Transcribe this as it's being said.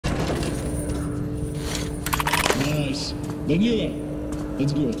Vanilla,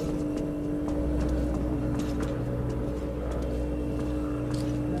 let's go.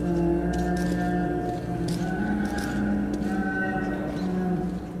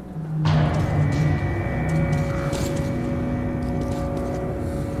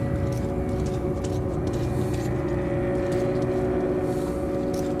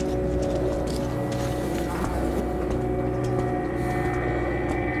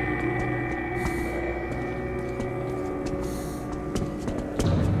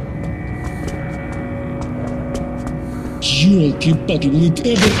 Ёлки-палки, will it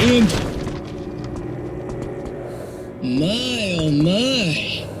ever end? My, oh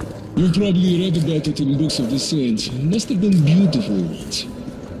my! You've probably read about it in books of the saints. It must have been beautiful ones.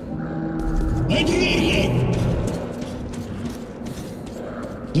 Librarian!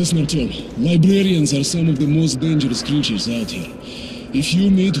 Listen, Artyom, librarians are some of the most dangerous creatures out here. If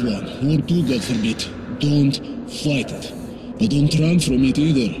you meet one, or two, God forbid, don't fight it. But don't run from it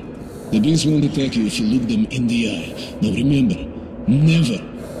either. The beast won't attack you if you look them in the eye. Now remember, never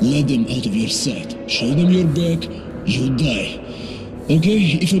let them out of your sight. Show them your back, you die.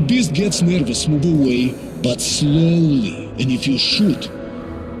 Okay? If a beast gets nervous, move away, but slowly. And if you shoot,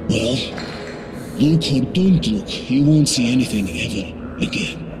 well, look or don't look, you won't see anything ever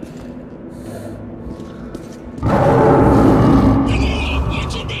again.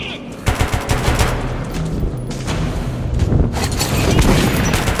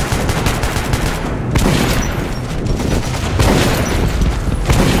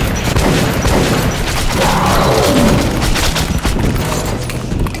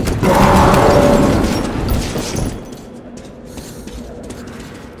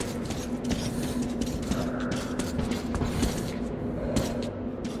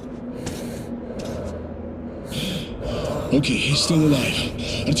 Okay, he's still alive.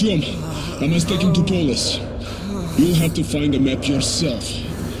 Artyom, I must take him to Polis. You'll have to find a map yourself.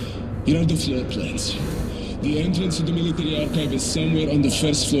 Here are the floor plans. The entrance to the military archive is somewhere on the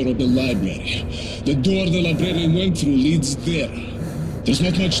first floor of the library. The door the librarian went through leads there. There's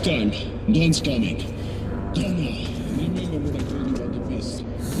not much time. Dawn's coming. Go now. Remember what I told you about the beast,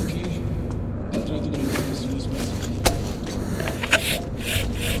 okay? I'll try to get him as soon as possible.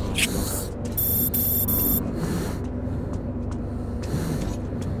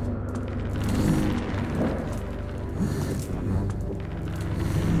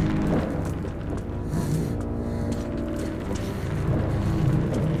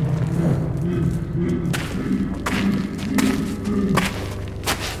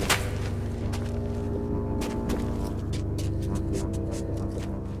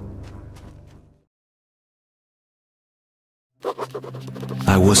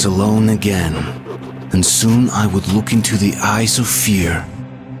 I was alone again, and soon I would look into the eyes of fear,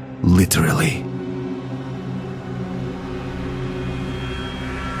 literally.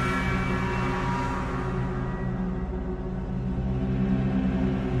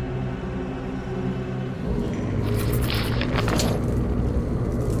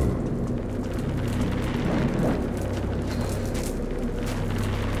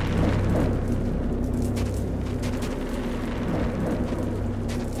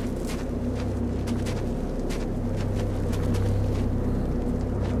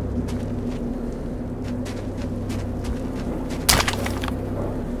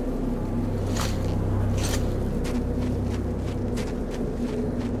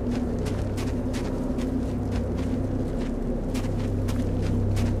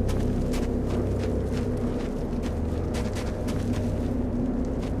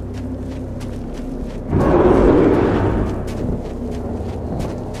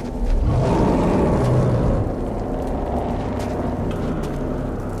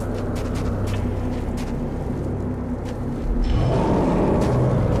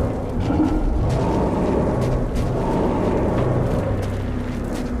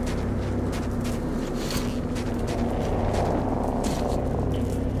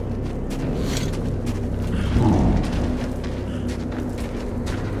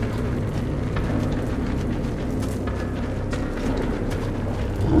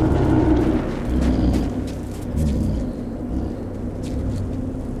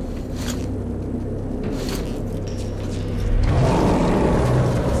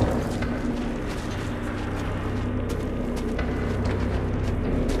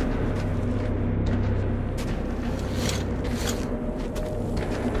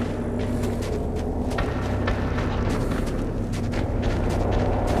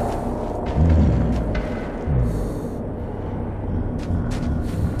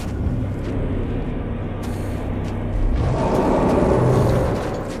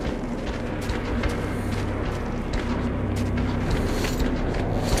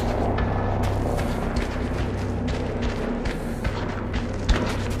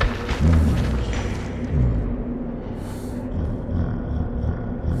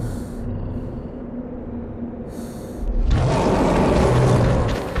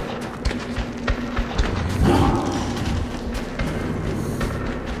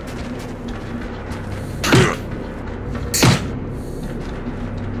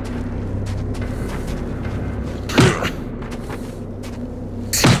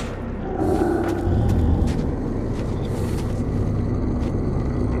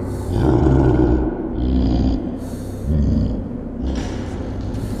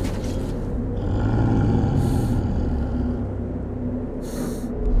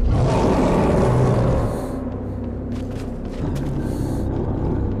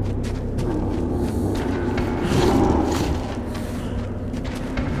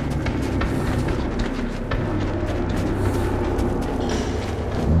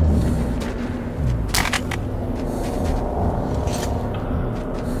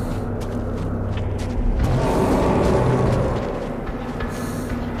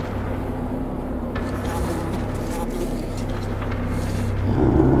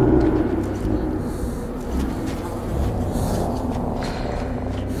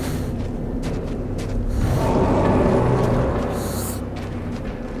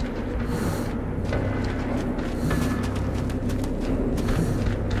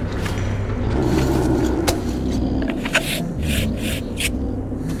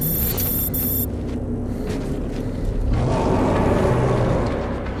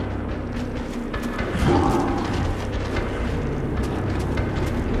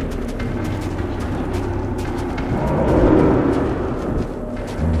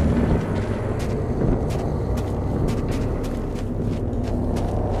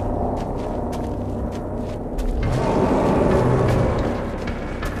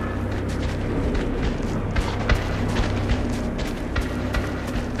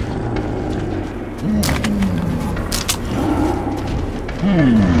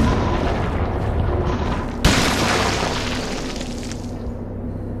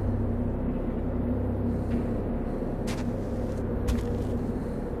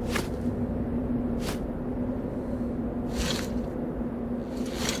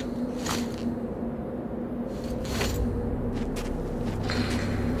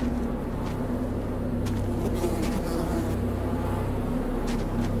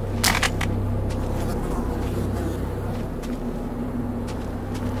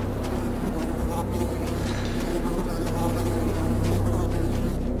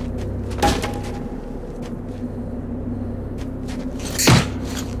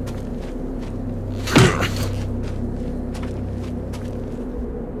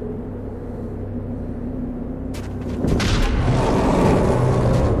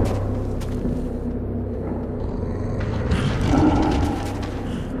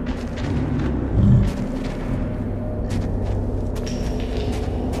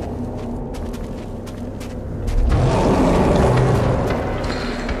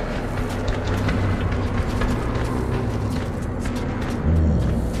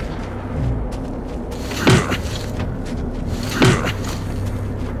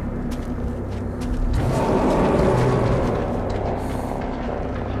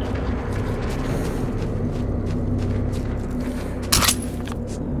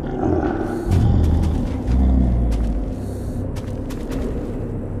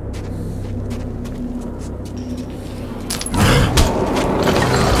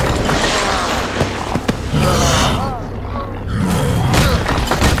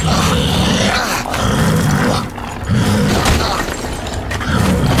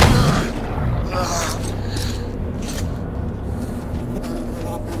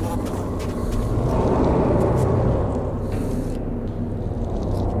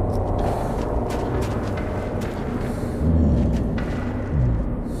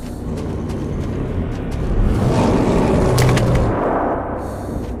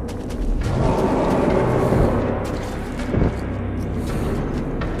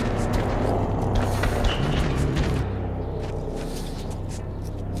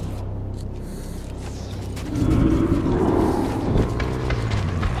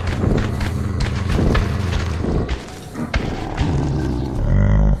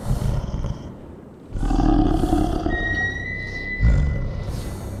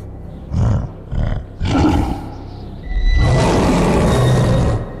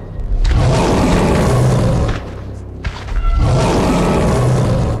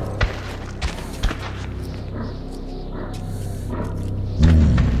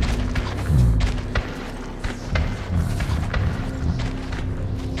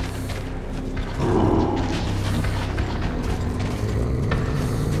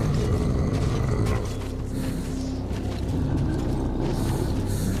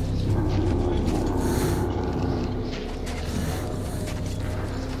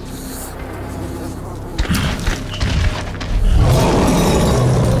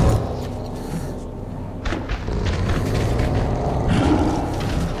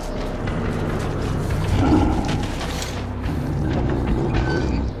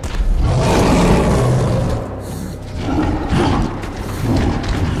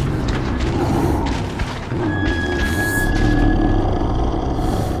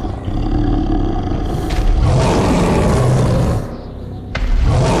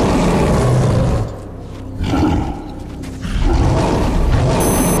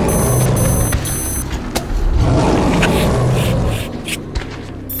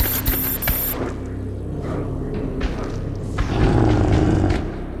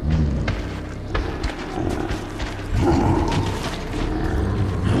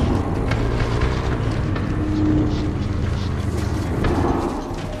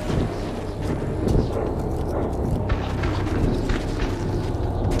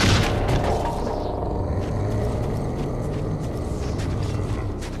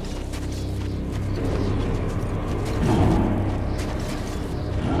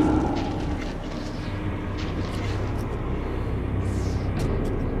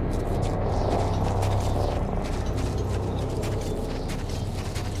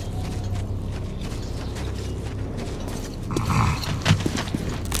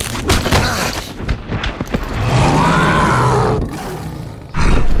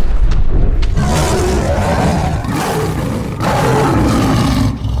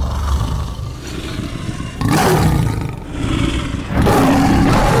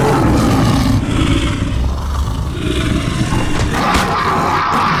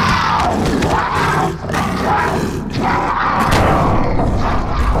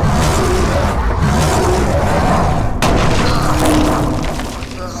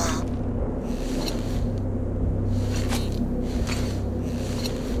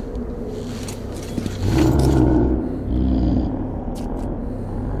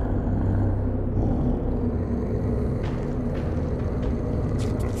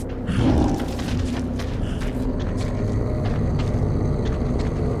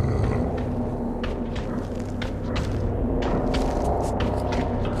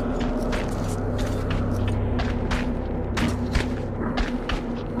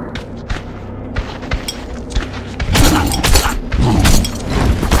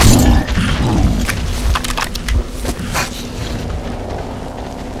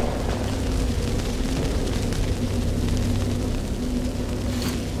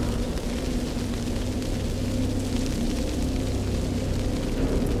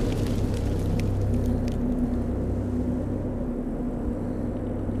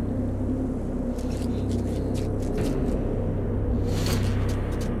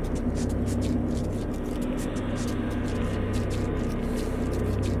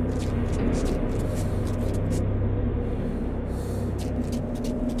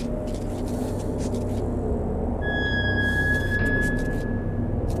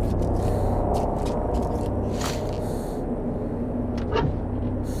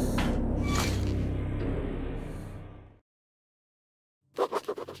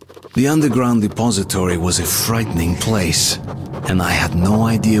 The underground depository was a frightening place, and I had no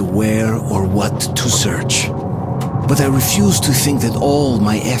idea where or what to search. But I refused to think that all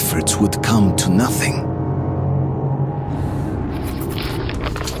my efforts would come to nothing.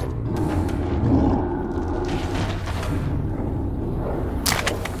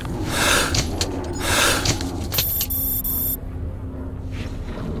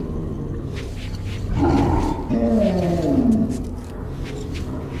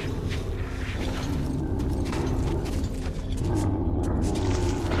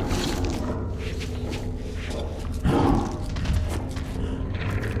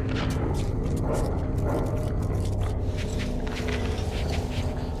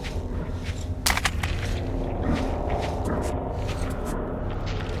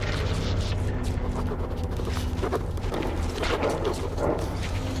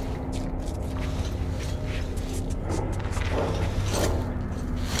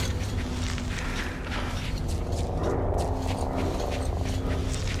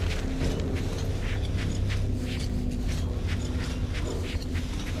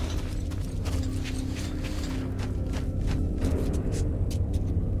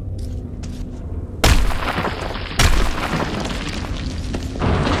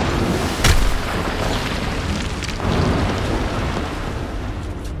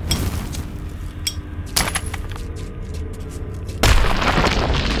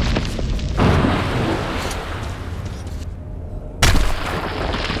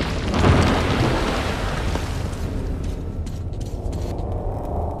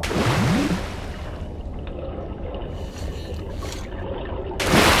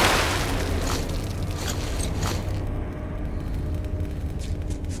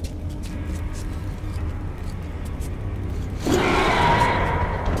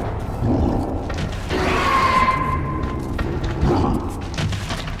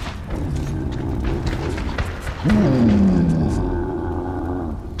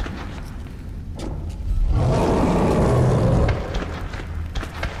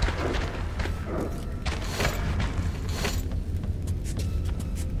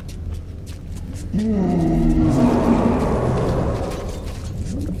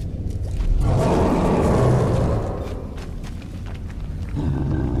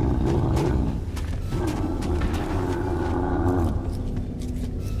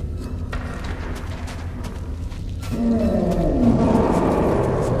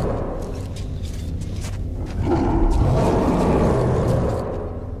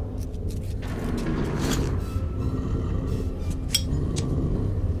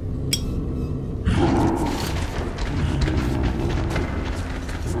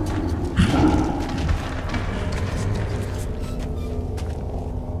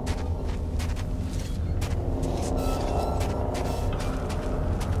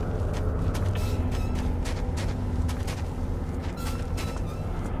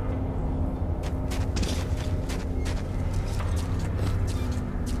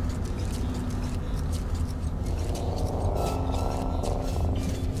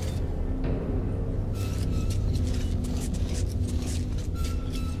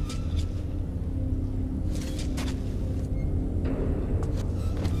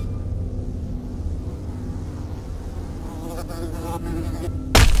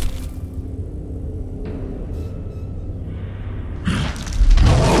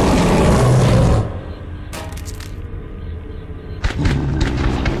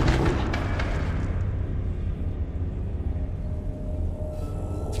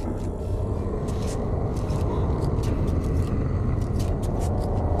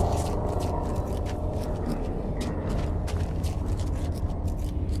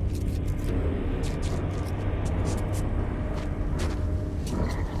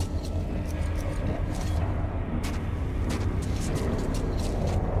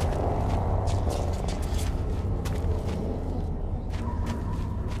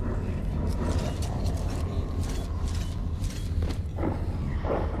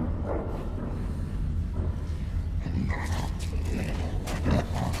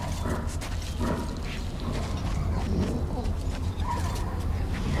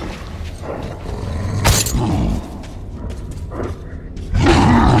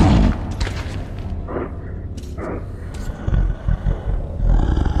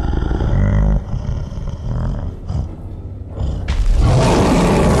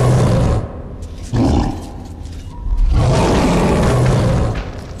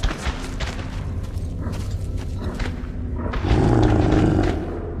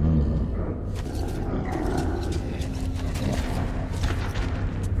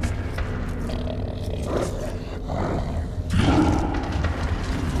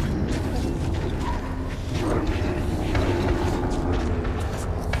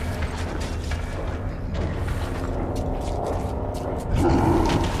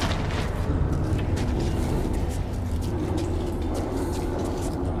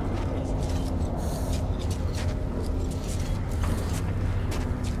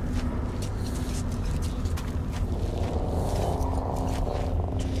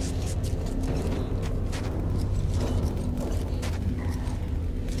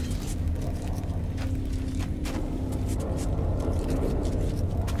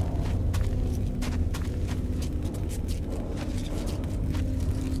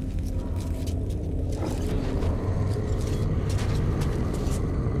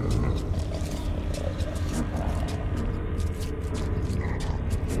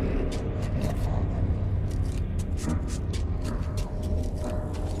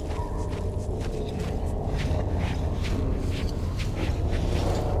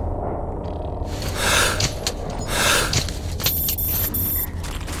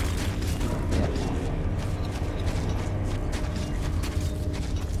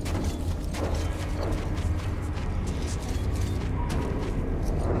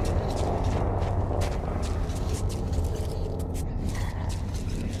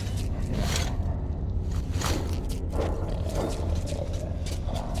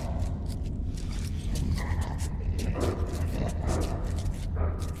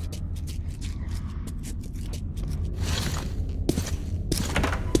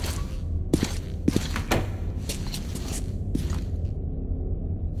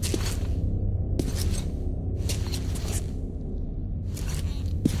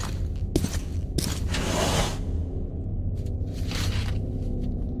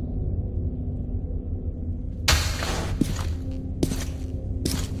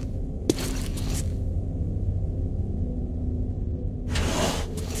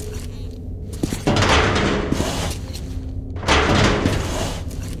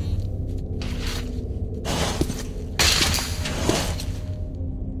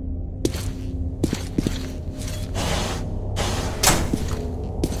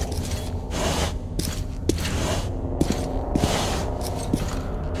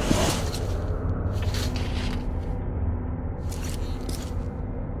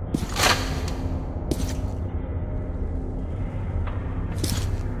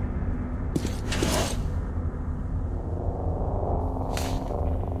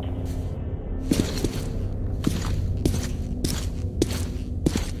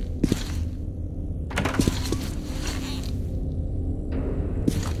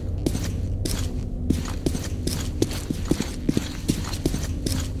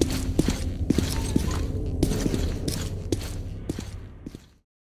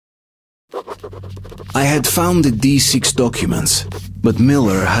 found the D6 documents, but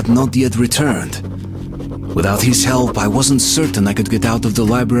Miller had not yet returned. Without his help, I wasn't certain I could get out of the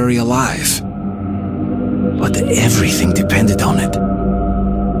library alive. But everything depended on it.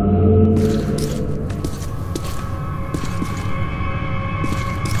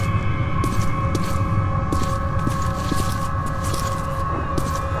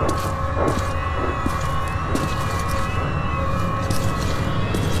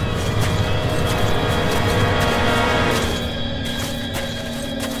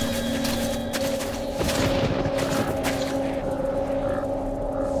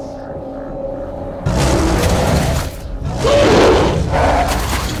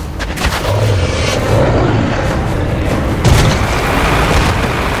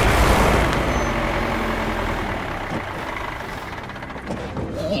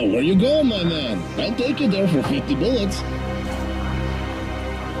 Where you going, my man? I'll take you there for 50 bullets.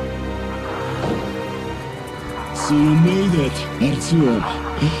 So you made it, Artyom.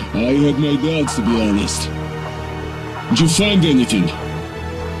 I had my doubts, to be honest. Did you find anything?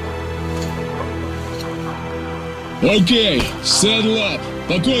 Okay, saddle up.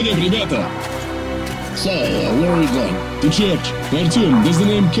 По коням, ребята. So, where are you going? To church. Artyom, does the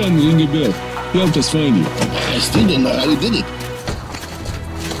name Ken ring a bell? Help us find you. I still don't know how you did it.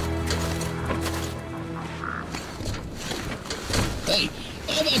 Hey,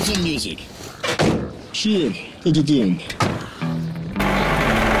 how about some music? Sure, put it on.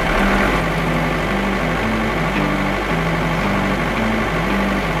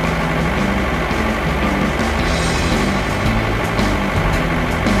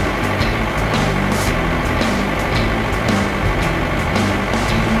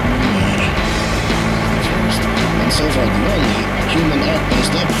 So far the only human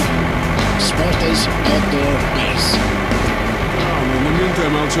outpost up here. Sparta's outdoor base. In the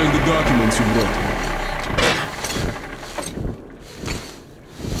meantime, I'll check the documents you brought.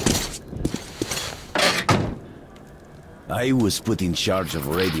 I was put in charge of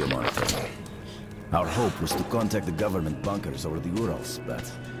radio monitoring. Our hope was to contact the government bunkers over the Urals,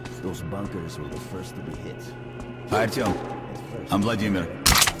 but those bunkers were the first to be hit. Artyom, I'm Vladimir.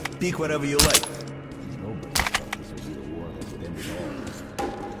 Speak whatever you like. Nobody thought this would be the war that would end it all.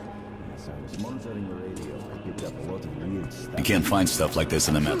 As I was monitoring the radio, I picked up a lot of weird stuff. You can't find stuff like this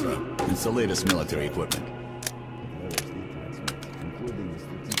in the metro. It's the latest military equipment. Including the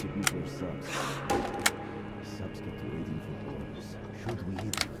strategic nuclear subs. Subs kept waiting for orders. Should we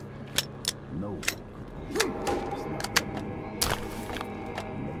hit them? No one could believe it. It's not that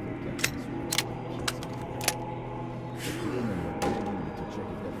Naval captains were kids of the air. The crewmen were begging me to check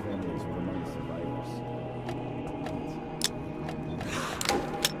if their families were among the survivors.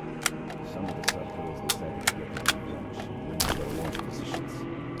 Some of the subcrews decided to get their revenge and went to their launch positions.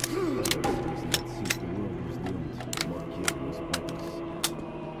 Others reasoned that since the world was doomed, more killed was pointless.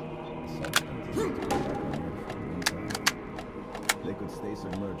 Some continued to go back on Earth for the meantime. They could stay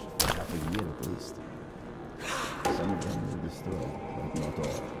submerged for half a year at least. Some of them were destroyed, but not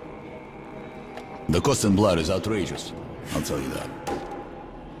all. The cost in blood is outrageous. I'll tell you that.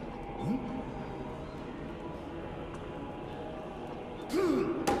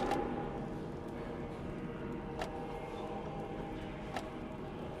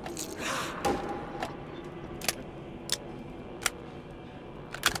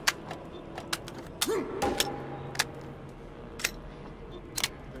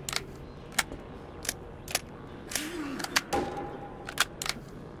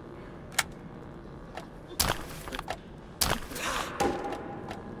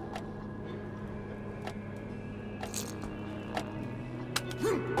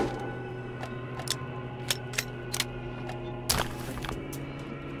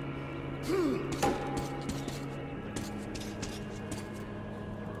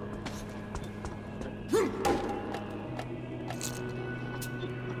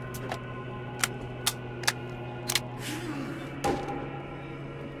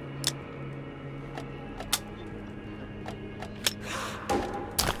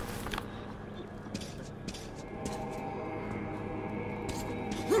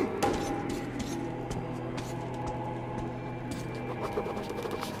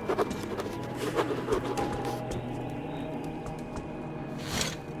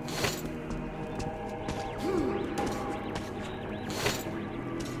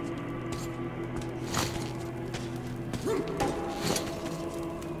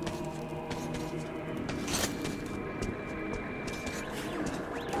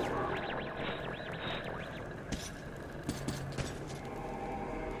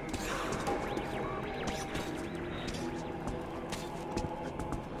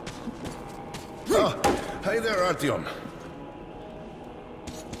 there, Artyom.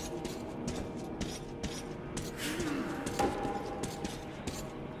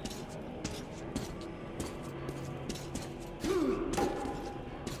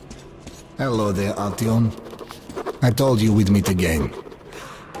 Hello there, Artyom. I told you we'd meet again.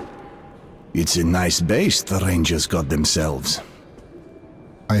 It's a nice base the Rangers got themselves.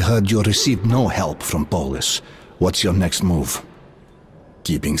 I heard you received no help from Polis. What's your next move?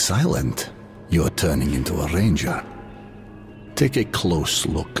 Keeping silent? You're turning into a Ranger. Take a close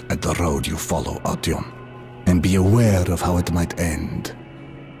look at the road you follow, Artyom, and be aware of how it might end.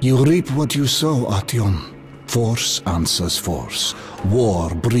 You reap what you sow, Artyom. Force answers force. War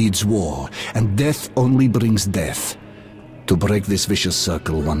breeds war, and death only brings death. To break this vicious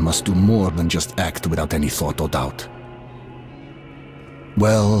circle, one must do more than just act without any thought or doubt.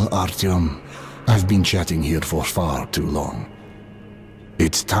 Well, Artyom, I've been chatting here for far too long.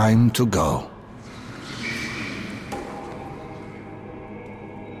 It's time to go.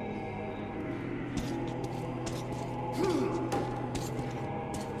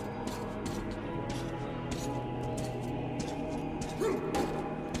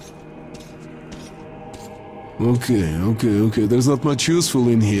 Okay. There's not much useful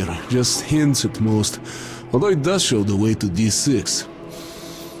in here. Just hints at most. Although it does show the way to D6.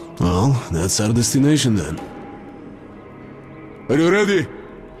 Well, that's our destination then. Are you ready?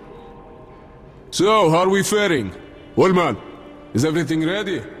 So, how are we faring? Wallman, is everything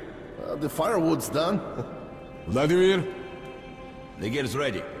ready? The firewood's done. Vladimir? The gear's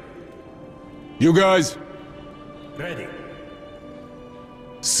ready. You guys? Ready.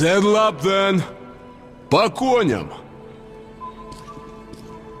 Saddle up then. По коням!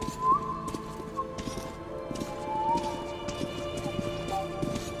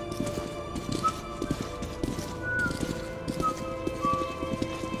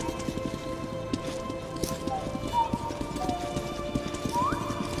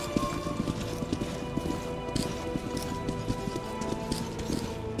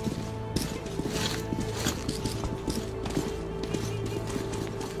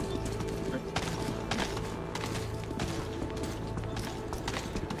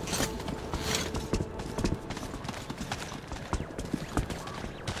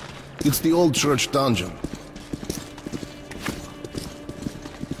 It's the old church dungeon.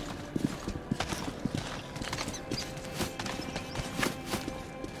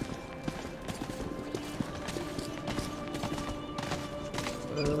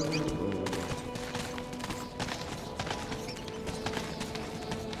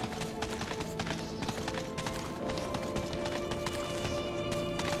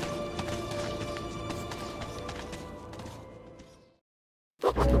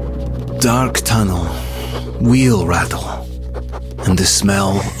 Dark tunnel, wheel rattle, and the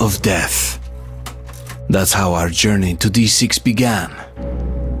smell of death. That's how our journey to D6 began.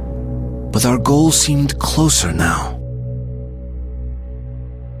 But our goal seemed closer now.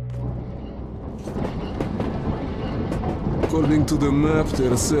 According to the map,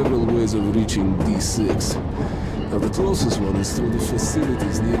 there are several ways of reaching D6. Now the closest one is through the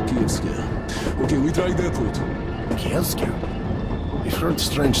facilities near Kievska. Okay, we tried that route. Kievska? We've heard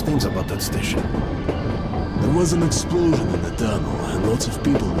strange things about that station. There was an explosion in the tunnel, and lots of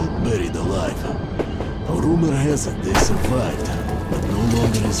people were buried alive. A rumor has it they survived, but no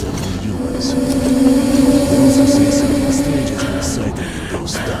longer resemble humans. They also say something strange has been sighted in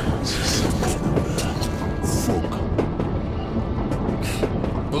those tunnels. Some kind of,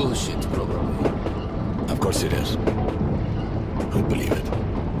 fog. Bullshit, probably. Of course it is. Who'd believe it?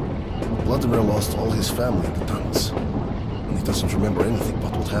 Vladimir lost all his family in the tunnels. And he doesn't remember anything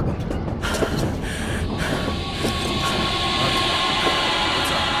about what happened.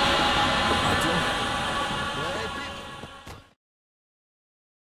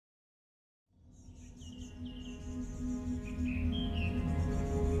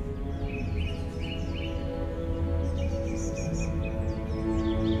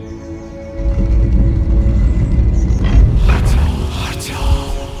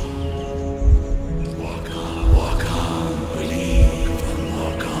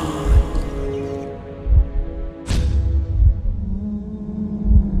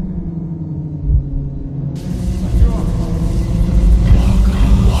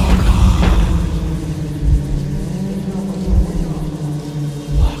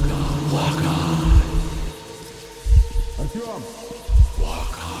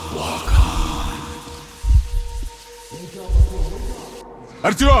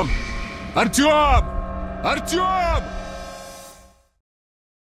 Артём! Артём! Артём!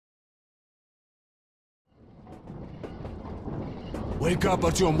 Wake up,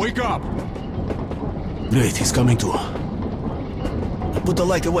 Артём, wake up! Great, he's coming too. Put the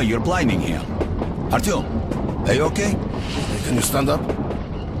light away, you're blinding him. Artyom, are you okay? Hey, can you stand up?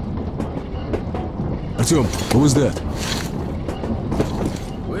 Artyom, who was that?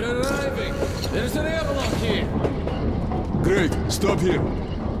 We're arriving! There's an airlock here! Great, stop here.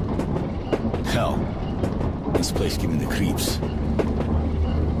 Hell, this place giving the creeps.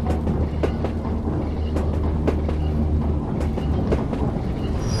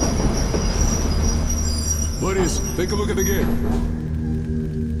 Boris, take a look at the gate.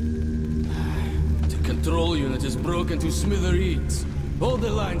 The control unit is broken to smithereens. All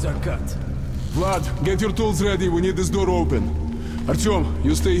the lines are cut. Vlad, get your tools ready, we need this door open. Artyom,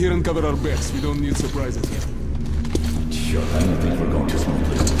 you stay here and cover our backs, we don't need surprises here. Sure, I don't think we're going too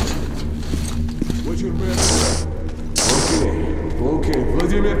smoothly. Watch your back. Okay,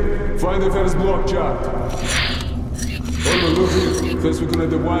 Vladimir, find the first block chart. Olman, look here. First we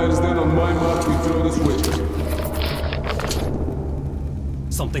connect the wires, then on my mark we throw the switch.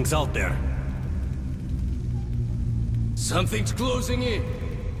 Something's out there. Something's closing in.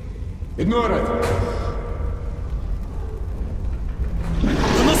 Ignore it.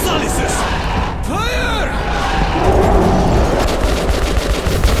 The Masalises! Fire!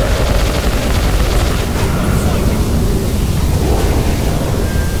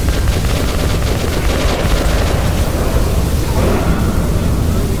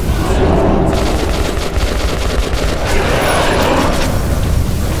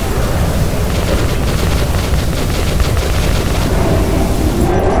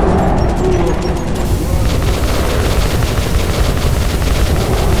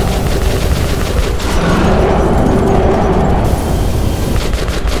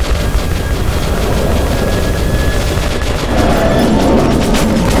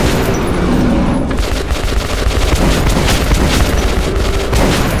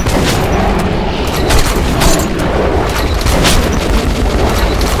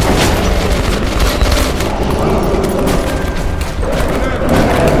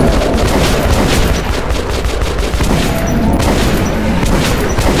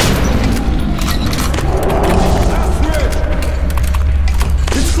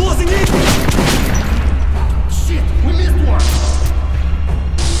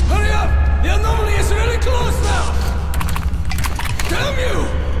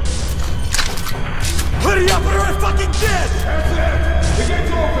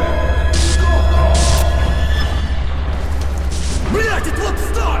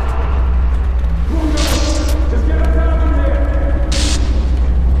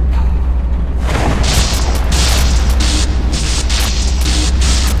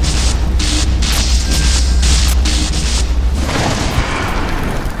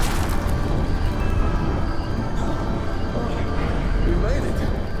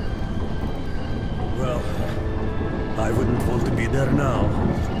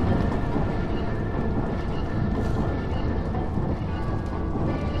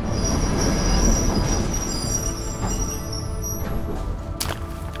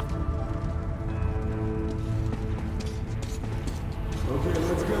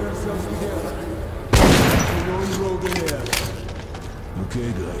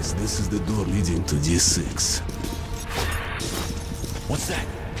 Okay, guys, this is the door leading to D6. What's that?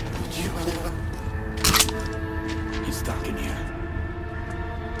 He's stuck in here.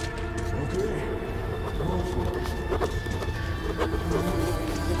 Okay.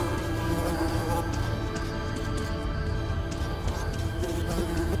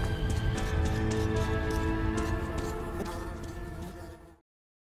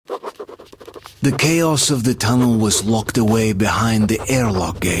 The chaos of the tunnel was locked away behind the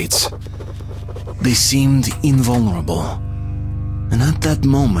airlock gates. They seemed invulnerable. And at that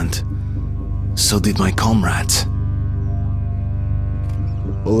moment, so did my comrades.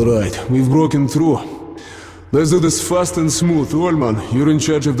 Alright, we've broken through. Let's do this fast and smooth. Olman, you're in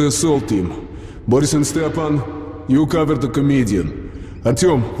charge of the assault team. Boris and Stepan, you cover the comedian.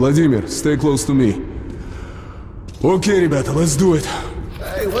 Artyom, Vladimir, stay close to me. Okay, ребята, let's do it.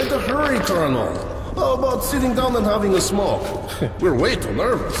 Hey, why the hurry, Colonel? How about sitting down and having a smoke? We're way too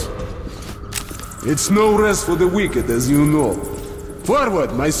nervous. It's no rest for the wicked, as you know.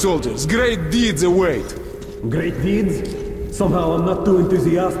 Forward, my soldiers, great deeds await. Great deeds? Somehow I'm not too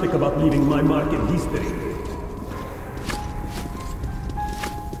enthusiastic about leaving my mark in history.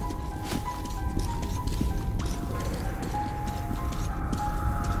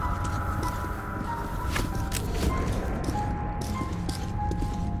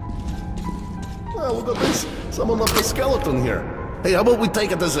 Oh, look at this. Someone left a skeleton here. Hey, how about we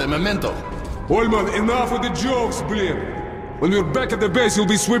take it as a memento? Olman, enough with the jokes, blin. When we're back at the base, you'll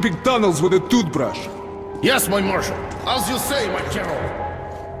be sweeping tunnels with a toothbrush. Yes, my marshal. As you say, my general.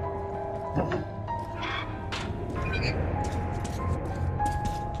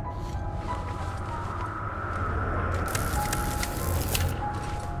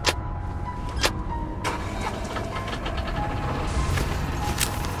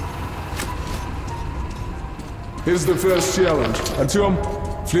 Here's the first challenge. Artyom,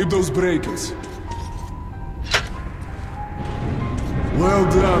 flip those breakers. Well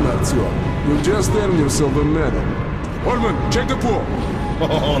done, Artyom. You've just earned yourself a medal. Orman, check the pool.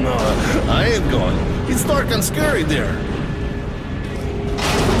 Oh no, I ain't going. It's dark and scary there.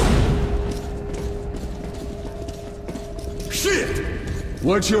 Shit!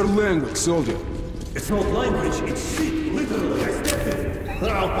 Watch your language, soldier. It's not language, it's shit. Literally, I stepped in it.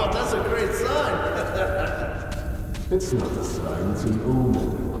 Oh, but that's a great sign. It's not a sign, it's an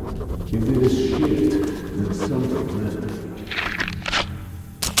omen. If there is shit, there's something left.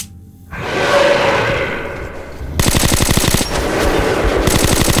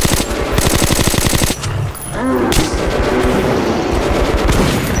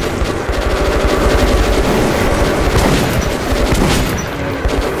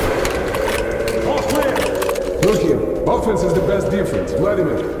 Look here, offense is the best defense.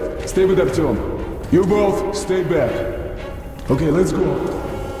 Vladimir, stay with Artyom. You both, stay back. Okay, let's go.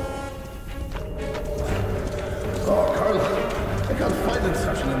 Oh, Carla, I can't fight in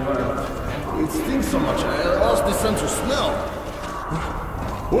such an environment. It stinks so much, I lost the sense of smell.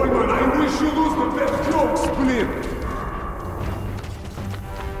 Orman, I wish you lose the best jokes, please.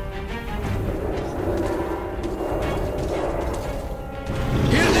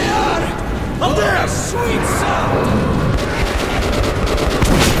 Here they are! Up there! Sweet sound!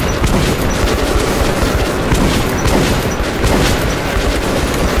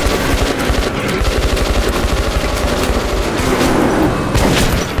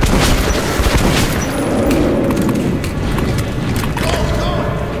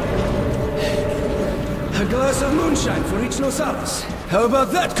 A glass of moonshine for each Nosalis. How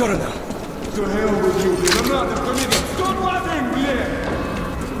about that, Colonel? To hell with you, блин, надо комедия. Что творим, блин?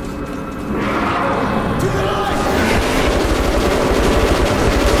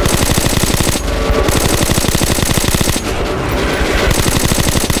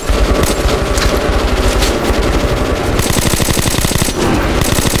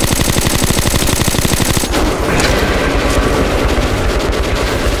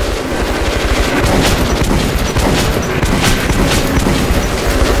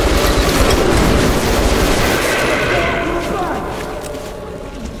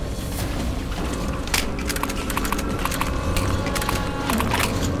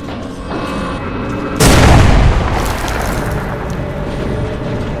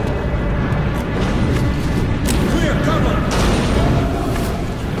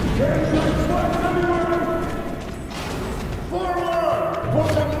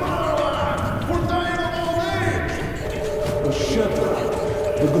 Shut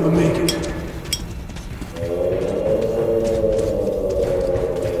up. We're gonna make it.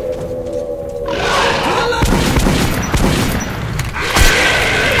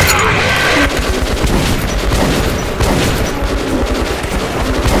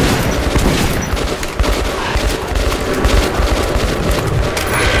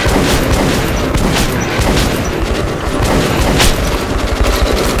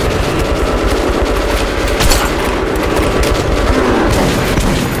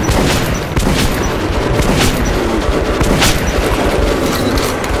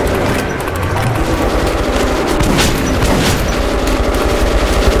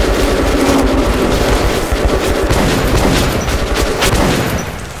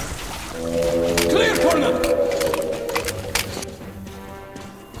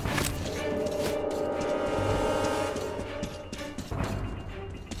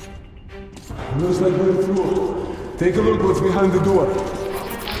 Looks like we're through. Take a look what's behind the door.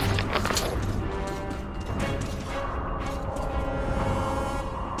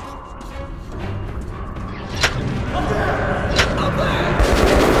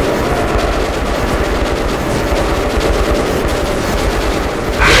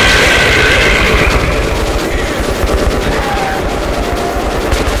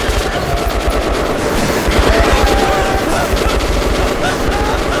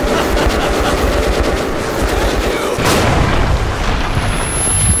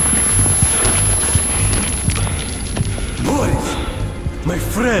 My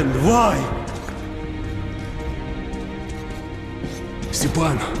friend, why?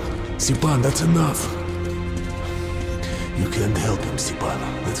 Stepan, that's enough. You can't help him, Stepan.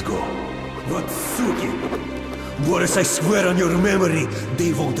 Let's go. What suki? Boris, I swear on your memory,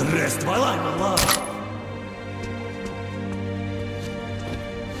 they won't rest while I'm alive.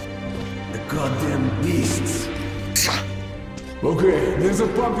 goddamn beasts. Okay, there's a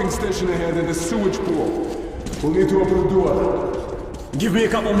pumping station ahead and a sewage pool. We'll need to open the door. Give me a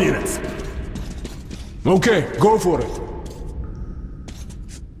couple minutes. Okay, go for it.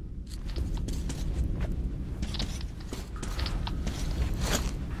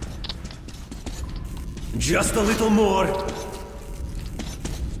 Just a little more.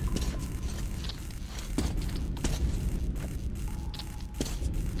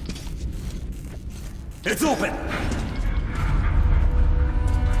 It's open.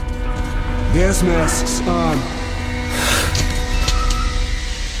 Gas masks on.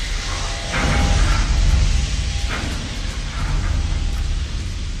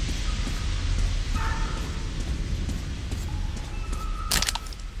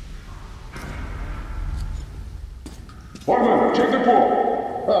 Barman, check the pool.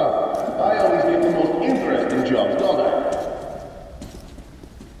 I always get the most interesting jobs, don't I?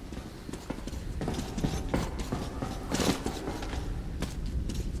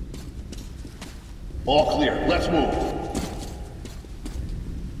 All clear. Let's move.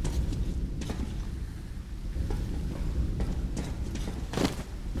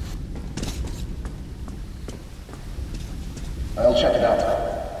 I'll check it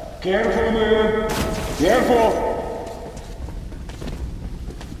out. Careful, man. Careful.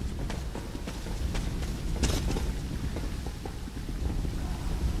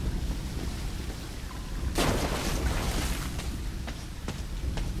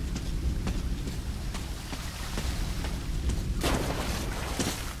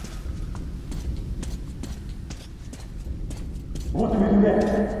 What do we do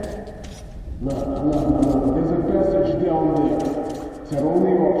next? No. There's a passage down there. It's our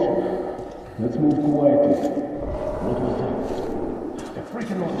only option. Let's move quietly. What was that? The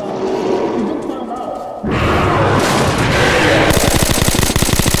freaking Osama. We just found out.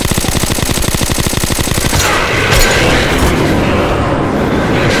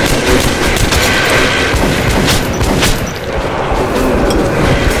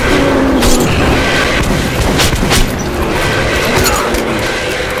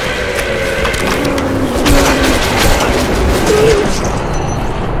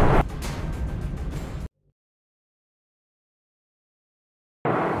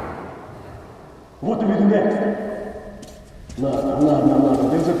 What do we do next? No.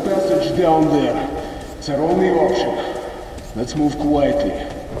 There's a passage down there. It's our only option. Let's move quietly.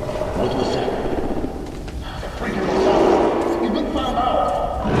 What was that? The freaking Osama. We've been found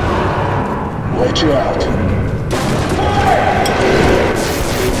out. Watch out.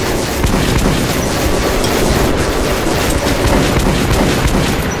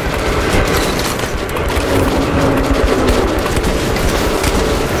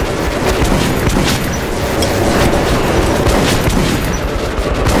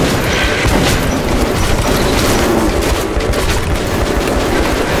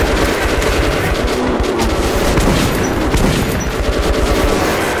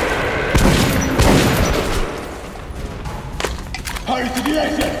 Hurry to the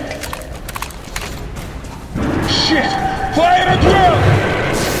exit! Shit! Fire at will!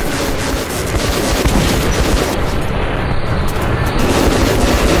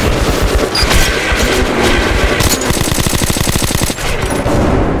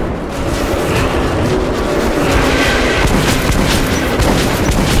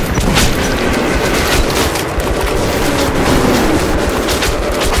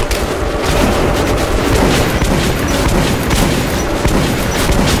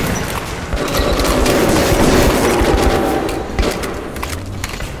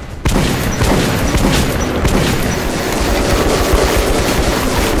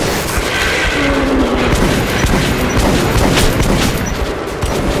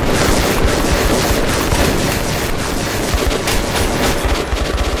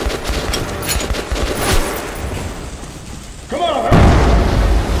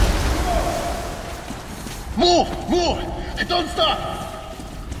 Move! Don't stop!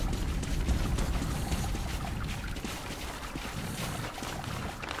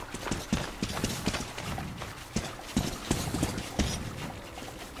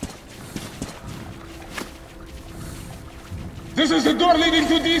 This is the door leading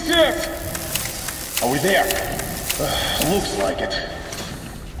to D6! Are we there? Looks like it.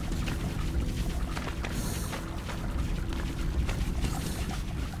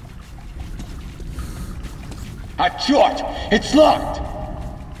 Черт! It's locked!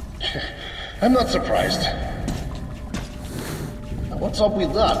 I'm not surprised. Now what's up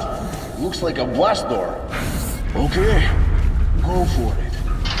with that? Looks like a blast door. Okay, go for it.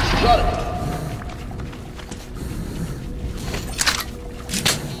 Got it!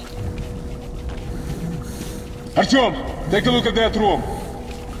 Artyom, take a look at that room.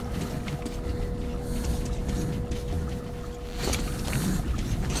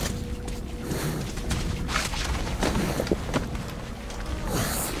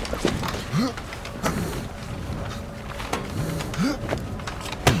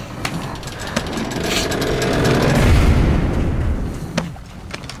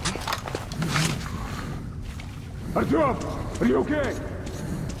 Artyom, are you okay?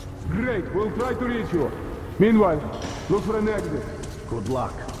 Great, we'll try to reach you. Meanwhile, look for an exit. Good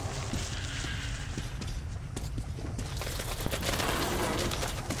luck.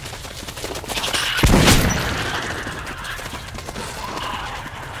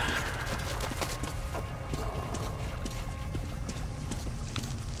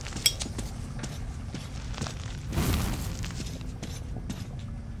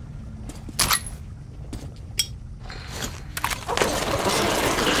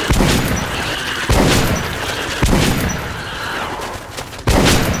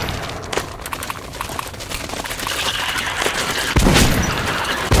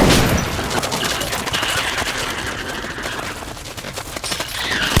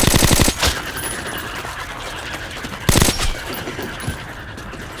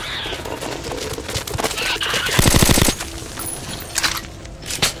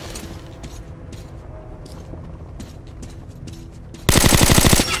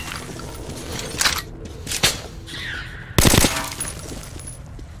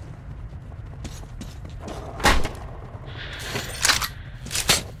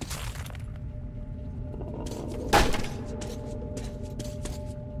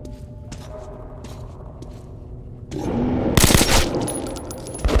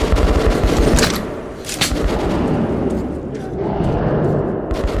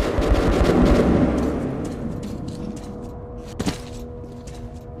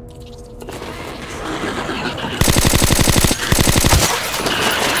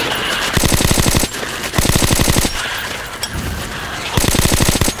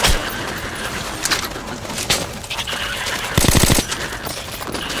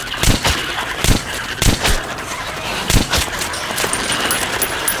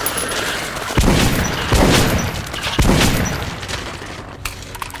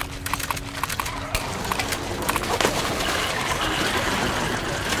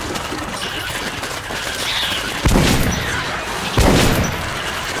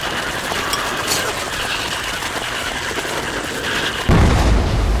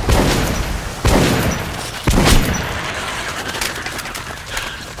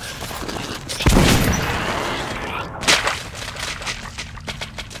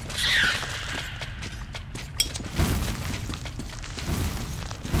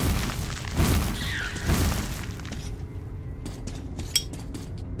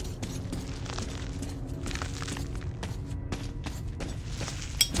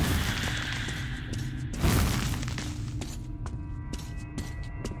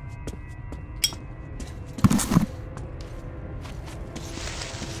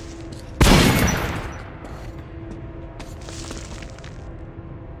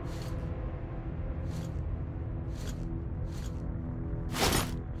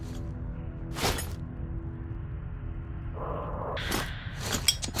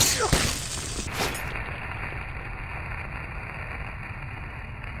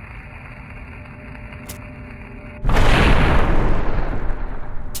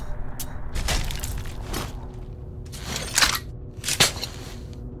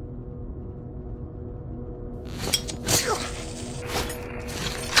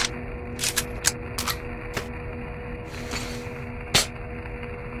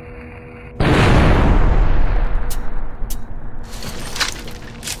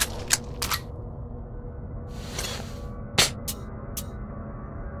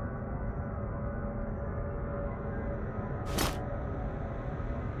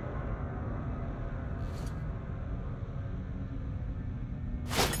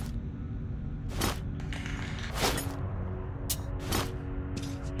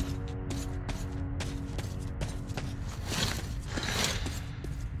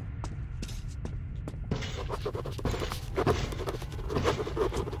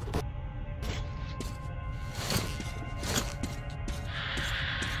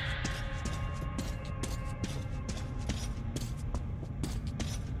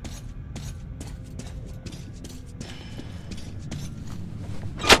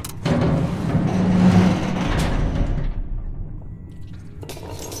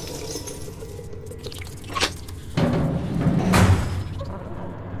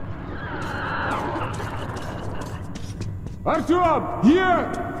 Artyom,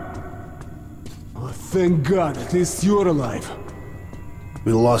 here! Oh, Thank God, at least you're alive.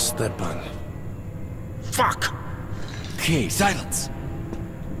 We lost Stepan. Fuck! Okay, silence.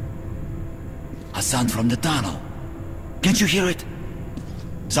 A sound from the tunnel. Can't you hear it?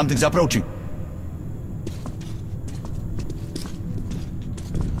 Something's approaching.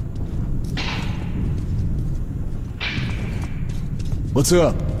 What's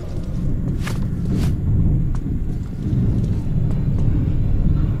up?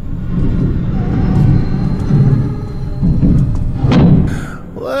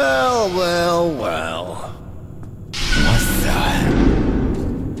 Well. What's that?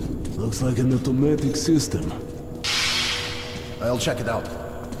 Looks like an automatic system. I'll check it out.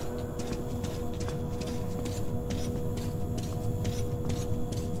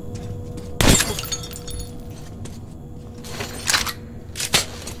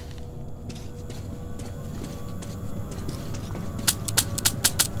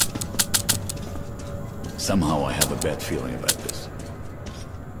 Somehow I have a bad feeling about this.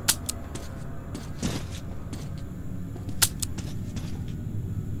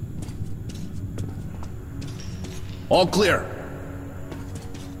 All clear.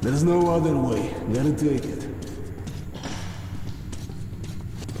 There's no other way. Gotta take it.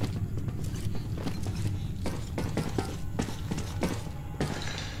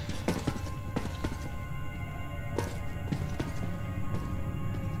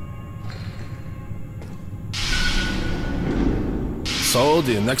 So,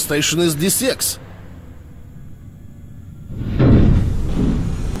 the next station is D6.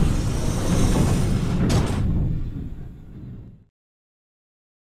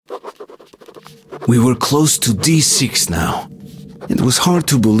 We were close to D6 now. It was hard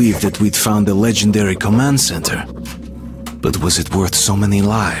to believe that we'd found the legendary command center. But was it worth so many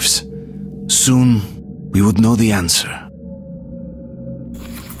lives? Soon, we would know the answer.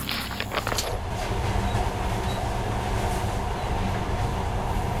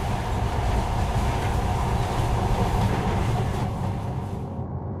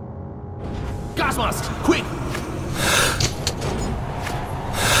 Gas mask! Quick!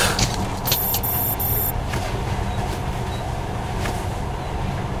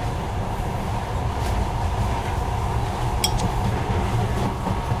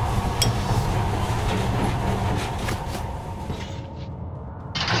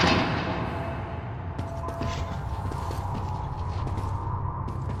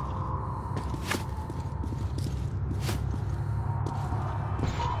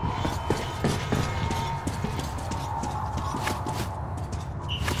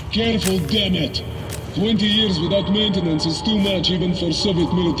 Careful, damn it! 20 years without maintenance is too much even for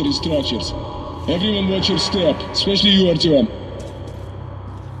Soviet military structures. Everyone watch your step, especially you, Artyom.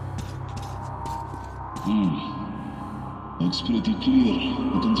 Looks pretty clear.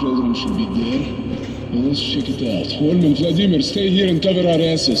 The control room should be there. Well, let's check it out. Holman, Vladimir, stay here and cover our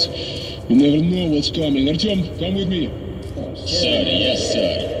asses. You never know what's coming. Artyom, come with me. Sir, yes,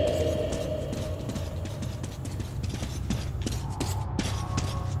 sir.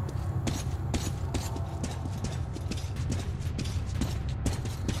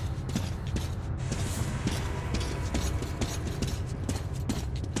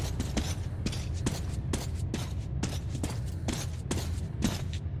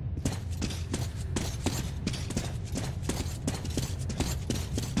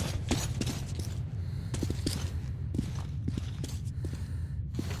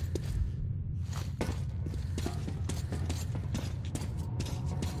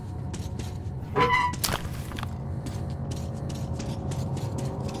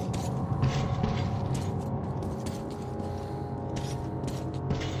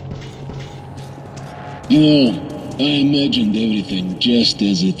 You know, I imagined everything just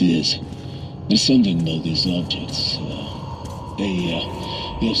as it is. There's something about these objects. They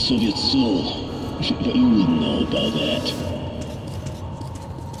have Soviet soul. But you wouldn't know about that.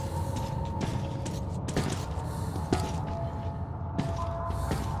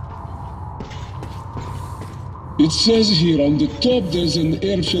 It says here on the top there's an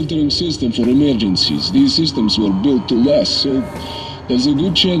air filtering system for emergencies. These systems were built to last, so there's a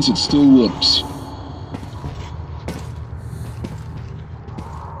good chance it still works.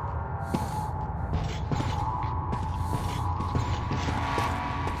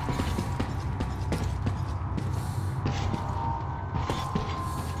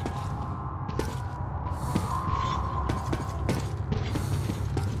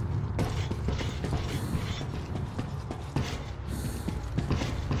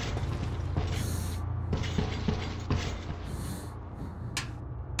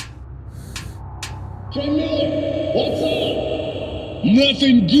 What's up?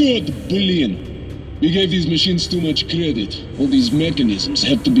 Nothing good, блин. We gave these machines too much credit. All these mechanisms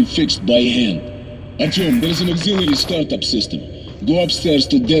have to be fixed by hand. Artyom, there's an auxiliary startup system. Go upstairs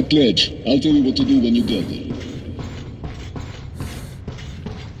to that ledge. I'll tell you what to do when you get there.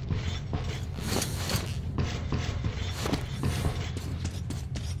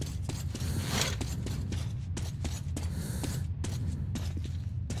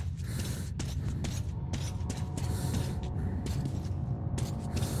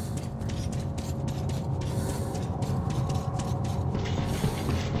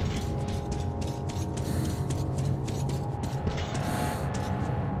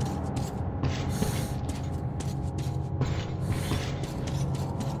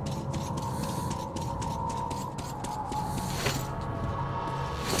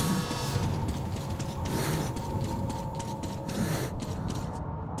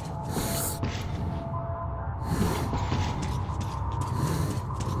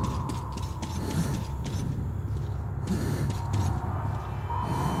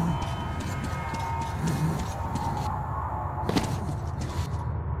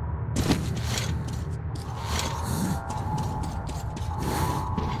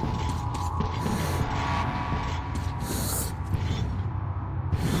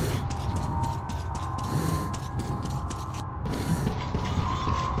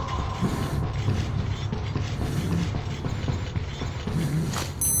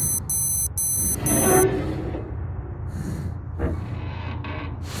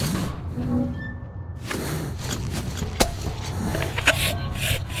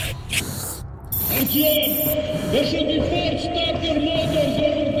 There should be 4 starter motors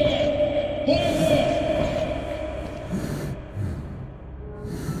over there! Find them!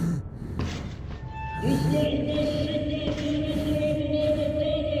 To start this shit up, you need to open all the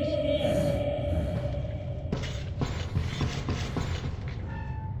covers first!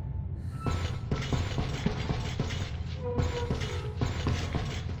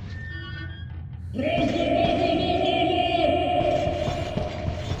 Press the button on the mark!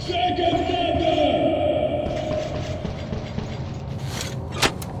 Second button!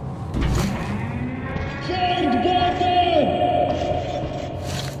 Third button!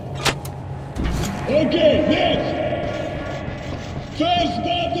 Okay, next! First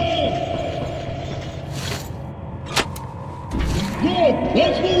button! Good,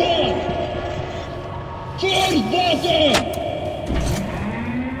 let's move on! Fourth button!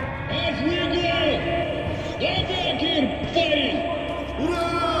 Off we go! Come back here, buddy!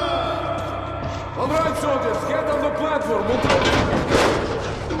 Hurrah! All right, soldiers, get on the platform. We'll talk.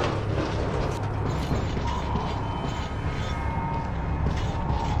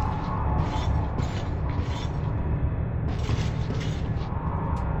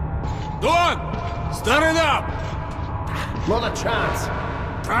 Go on! Start it up! Not a chance.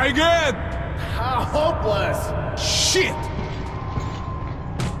 Try again! How hopeless. Shit!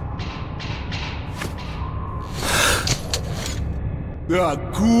 Yeah,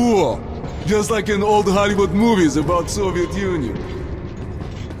 cool. Just like in old Hollywood movies about Soviet Union.